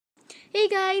Hey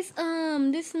guys,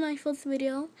 this is my first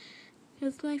video.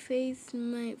 Here's my face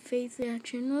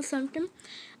reaction or something.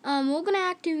 We're gonna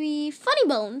act to be Funny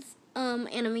Bones,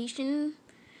 animation.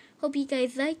 Hope you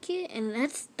guys like it, and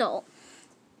let's start.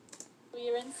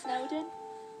 You're in Snowdon.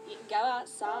 You can go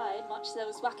outside, watch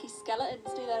those wacky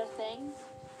skeletons do their thing.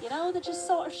 You know, they just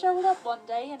sort of showed up one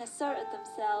day and asserted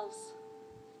themselves.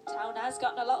 Town has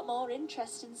gotten a lot more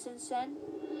interesting since then.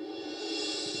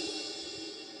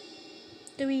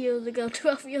 3 years ago,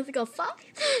 12 years ago, 5?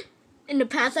 In the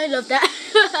past, I love that.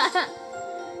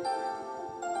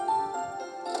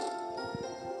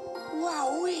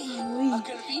 Wowee! A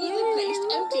conveniently placed,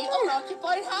 empty,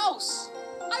 unoccupied house!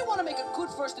 I want to make a good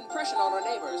first impression on our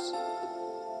neighbors.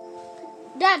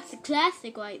 That's a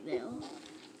classic right there.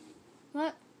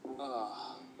 What?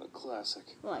 Ah, a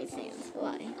classic. Why, Sans?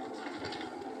 Why?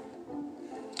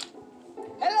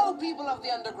 Hello, people of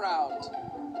the underground!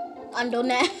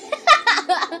 Undernet.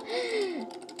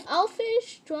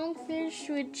 Owlfish, Strongfish,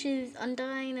 which is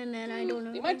Undyne, and then I don't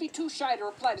know. They might be too shy to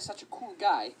reply to such a cool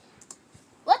guy.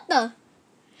 What the?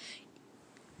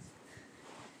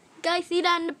 Guys, see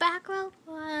that in the background?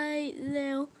 Right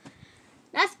there.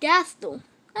 That's Gaston.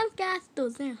 That's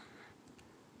Gaston there.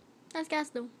 That's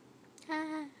Gaston.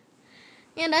 Ah.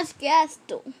 Yeah, that's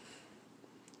Gaston.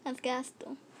 That's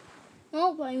Gaston.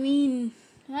 Oh, I mean,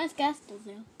 that's Gaston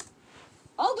there.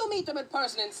 I'll go meet them in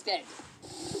person instead.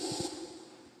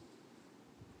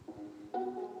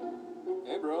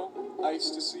 Hey, bro. Nice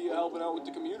to see you helping out with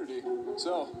the community.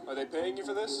 So, are they paying you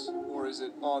for this? Or is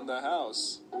it on the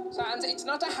house? Sans, it's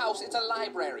not a house, it's a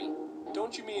library.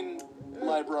 Don't you mean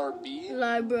Library B?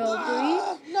 Library.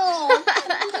 Ah, no!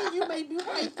 You made me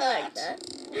write I like that.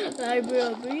 that.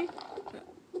 Library.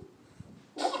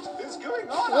 What is going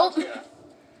on Oh. out here?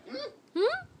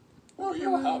 Oh,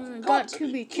 you have Got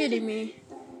to be kidding me.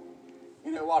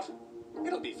 You know what?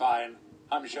 It'll be fine.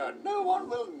 I'm sure no one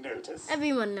will notice.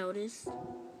 Everyone noticed.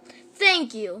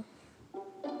 Thank you.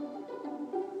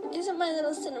 Isn't my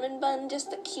little cinnamon bun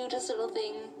just the cutest little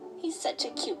thing? He's such a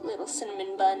cute little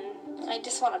cinnamon bun. I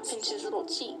just want to pinch his little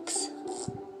cheeks.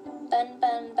 Bun,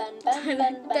 bun, bun, bun, I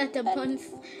bun, like that the bun,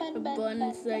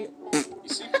 bun's like. You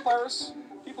see, Papyrus?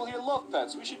 People here love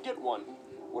pets. We should get one.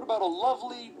 What about a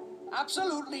lovely...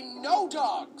 Absolutely no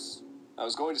dogs! I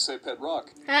was going to say pet rock.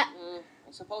 Ha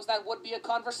I suppose that would be a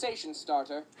conversation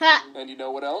starter. ha. And you know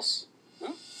what else?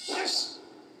 Yes!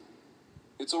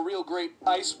 It's a real great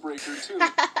icebreaker, too.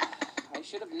 I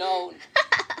should have known.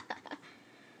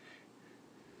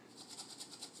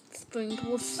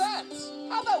 Sprinkles. Sans,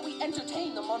 how about we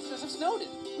entertain the monsters of Snowdon?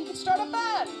 We could start a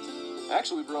band.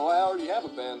 Actually, bro, I already have a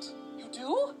band. You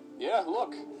do? Yeah,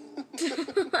 look.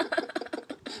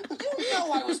 You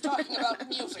know I was talking about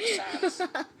music, Sans.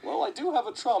 Well, I do have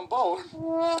a trombone.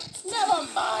 Never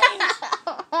mind.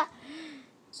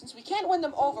 Since we can't win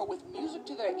them over with music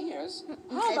to their ears,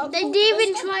 how about They food didn't to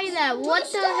even the try stove? that. To What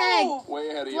the heck? stove? Way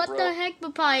ahead of you, What bro. the heck,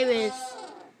 Papyrus?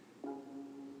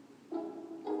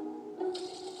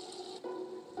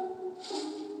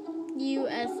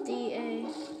 USDA.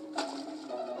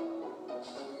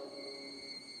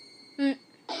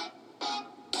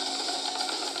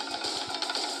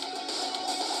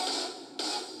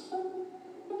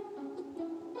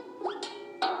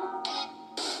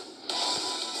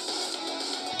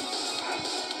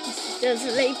 Just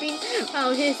sleeping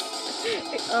while his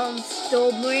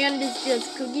stove brand is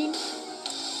just cooking.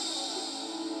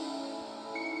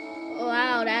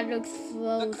 Wow, that looks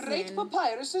The great frozen.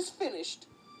 papyrus is finished.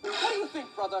 What do you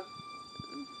think, brother?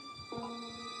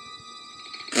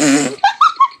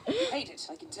 You hate it,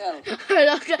 I can tell.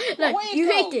 Like, Away it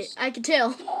you hate goes. it, I can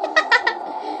tell.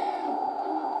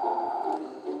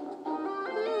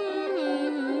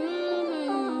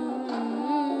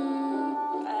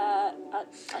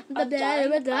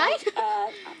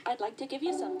 I'd like to give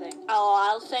you something. Oh,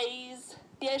 I'll phase.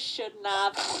 You shouldn't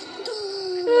have.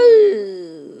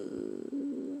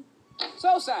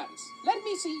 So, Sans, let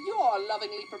me see your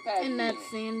lovingly prepared And meal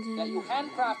that's Santa. that you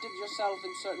handcrafted yourself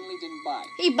and certainly didn't buy.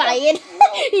 He buy it.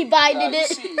 He buy You it.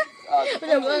 see,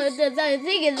 The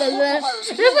thing is, Papyrus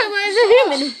this one is a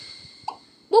human.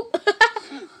 Boop.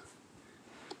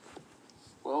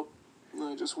 well,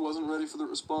 I just wasn't ready for the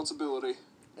responsibility.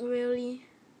 Really?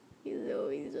 He's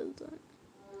always does that.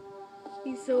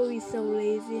 He's always so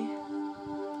lazy.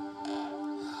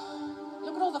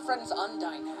 Look at all the friends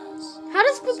Undyne has. How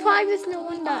does Papyrus know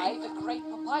one I, die? the great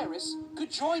papyrus,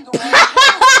 could join the royal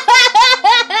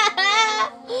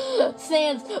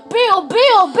Sans, Bill!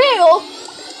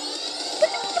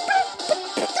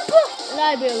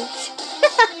 Library.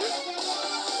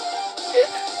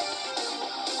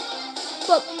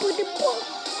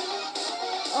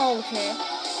 Okay.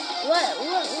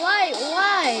 Why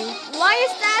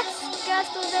is that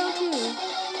Gaston there too?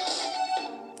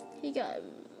 He got,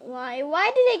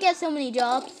 why did they get so many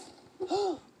jobs?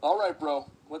 All right, bro.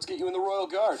 Let's get you in the Royal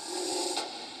Guard.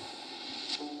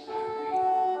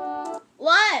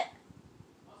 What?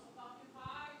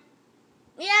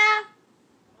 Yeah.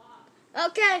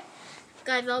 Okay.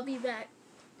 Guys, I'll be back.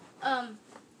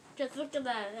 Just look at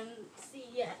that and see,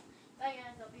 yeah. Bye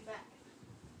guys, I'll be back.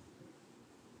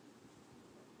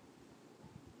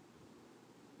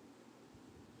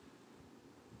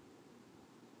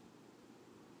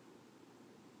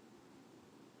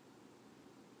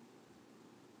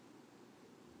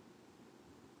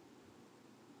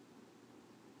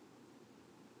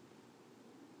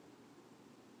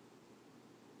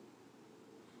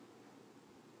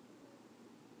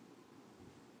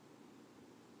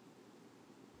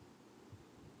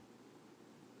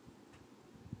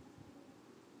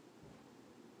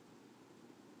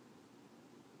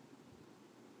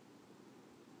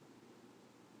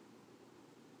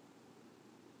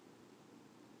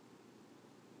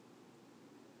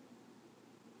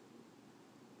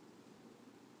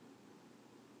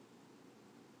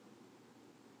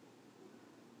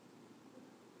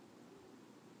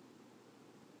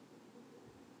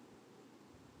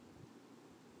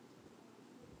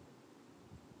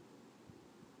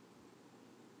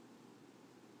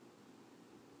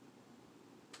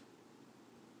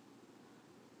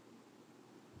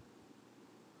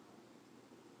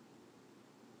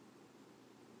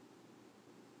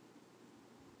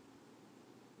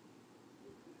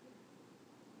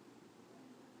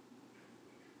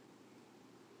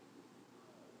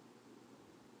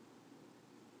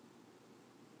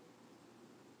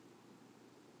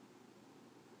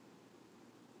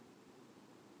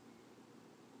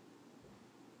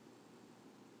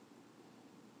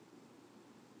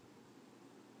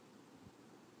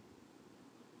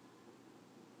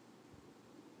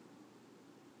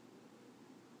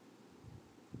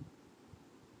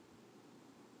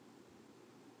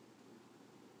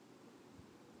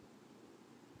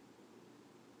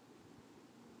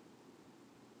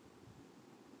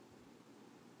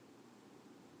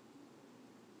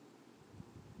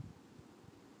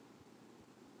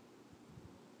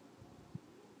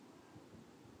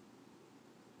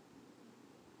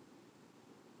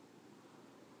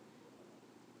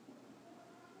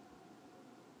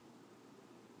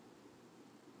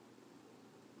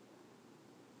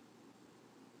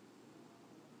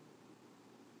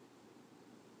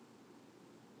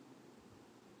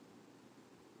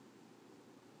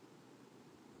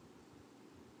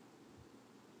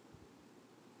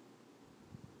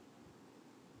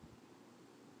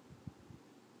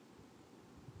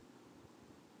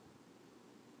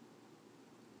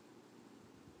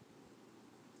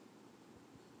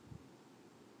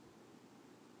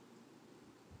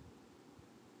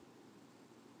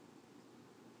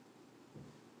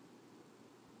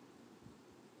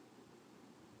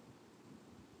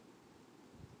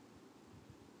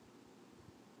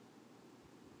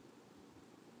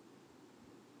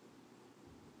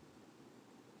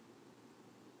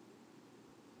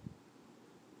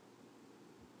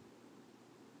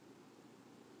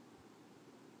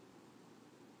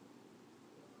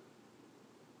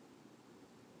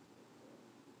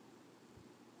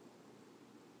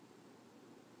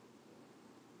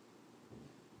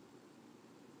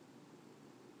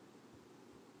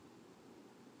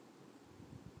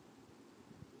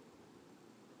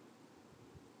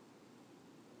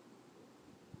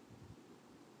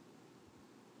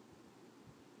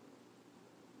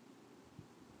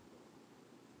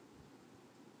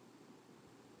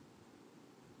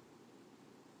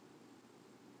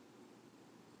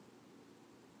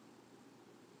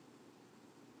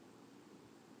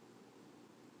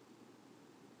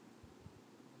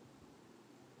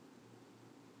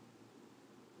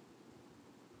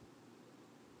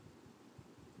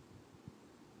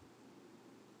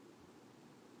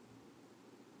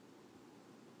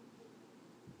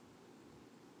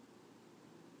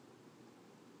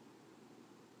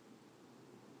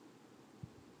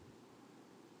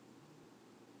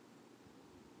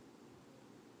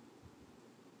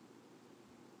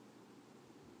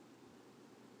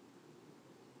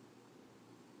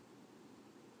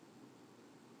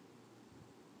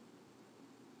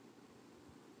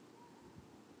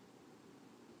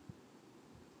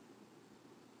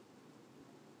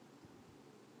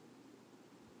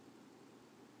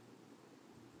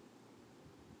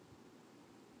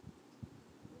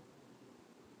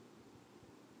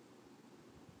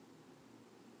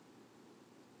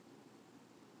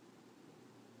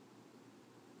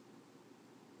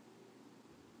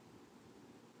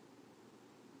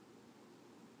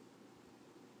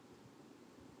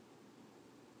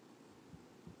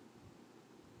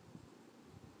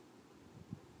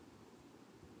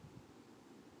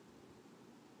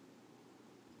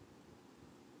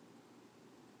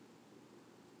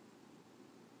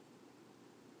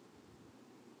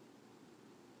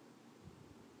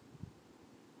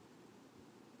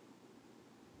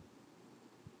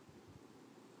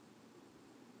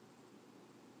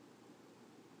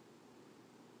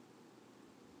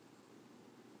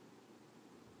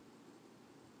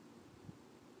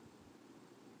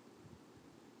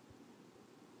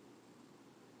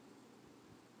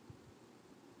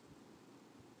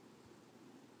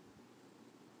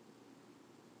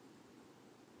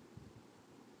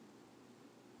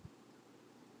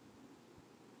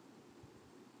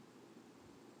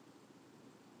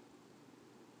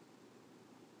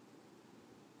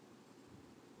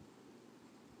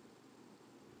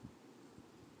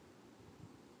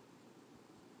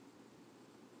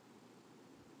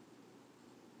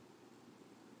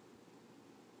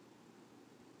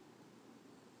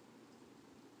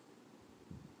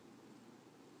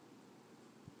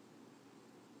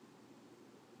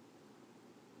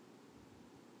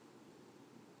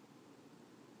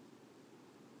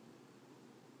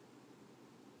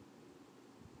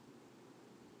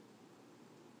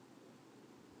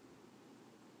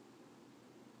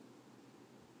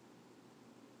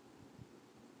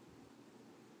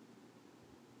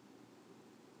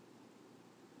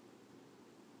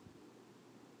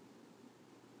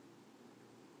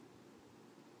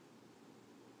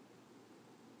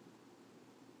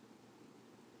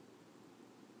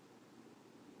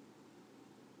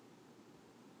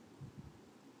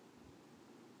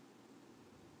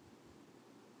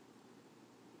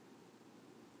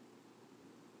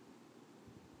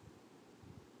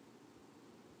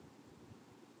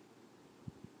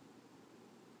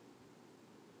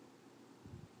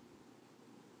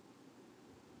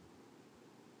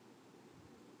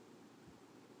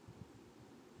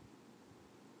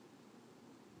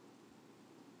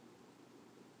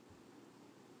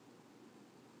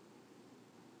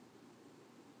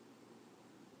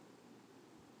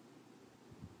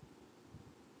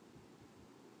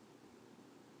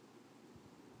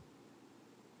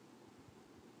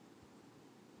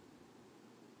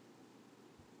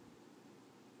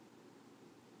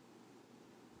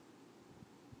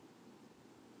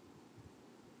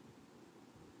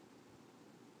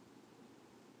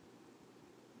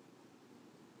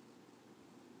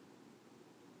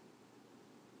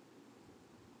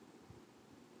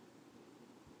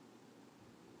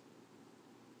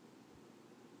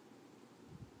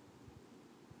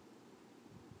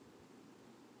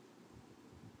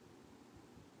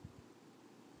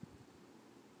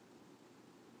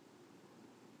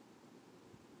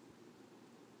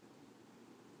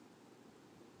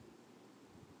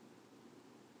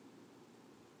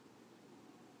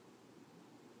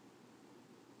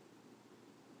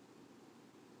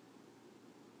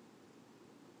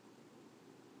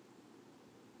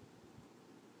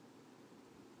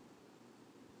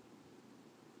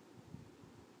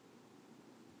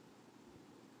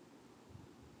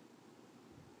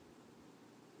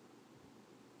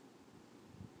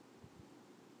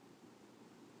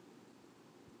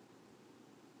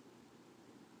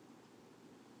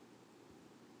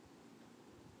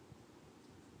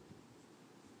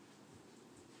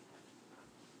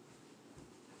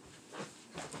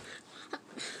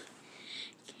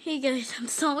 Hey guys, I'm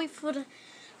sorry for the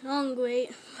long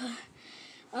wait.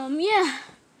 Yeah.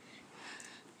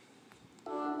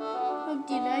 Hope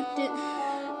you liked it.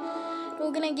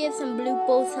 We're gonna get some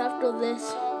bloopers after this.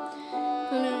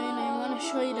 And I wanna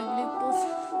show you the bloopers.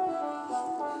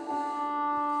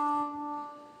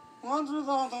 What's with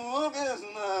all the locust,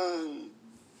 man?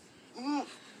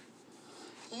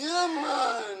 Yeah,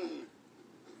 man.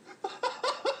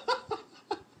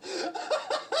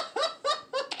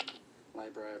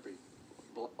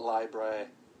 Library.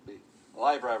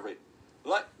 Library.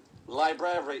 Library.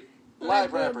 Library.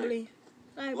 Library.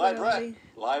 Library.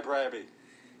 Library.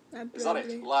 Is that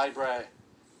it? Library.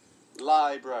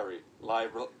 Library.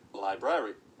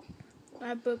 Library.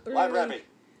 Library.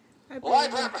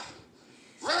 Library.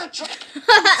 Such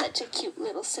a cute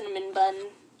little cinnamon bun.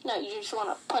 No, you just want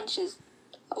to punch his...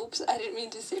 Oops, I didn't mean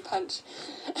to say punch.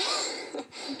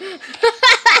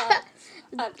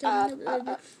 I thought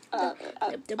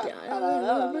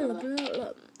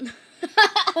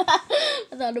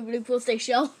the bloopers they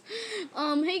show.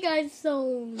 Hey guys,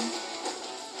 so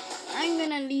I'm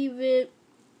gonna leave it.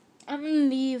 I'm gonna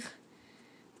leave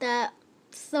that.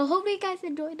 So hope you guys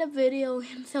enjoyed the video.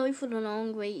 I'm sorry for the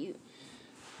long wait.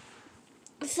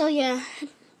 So yeah.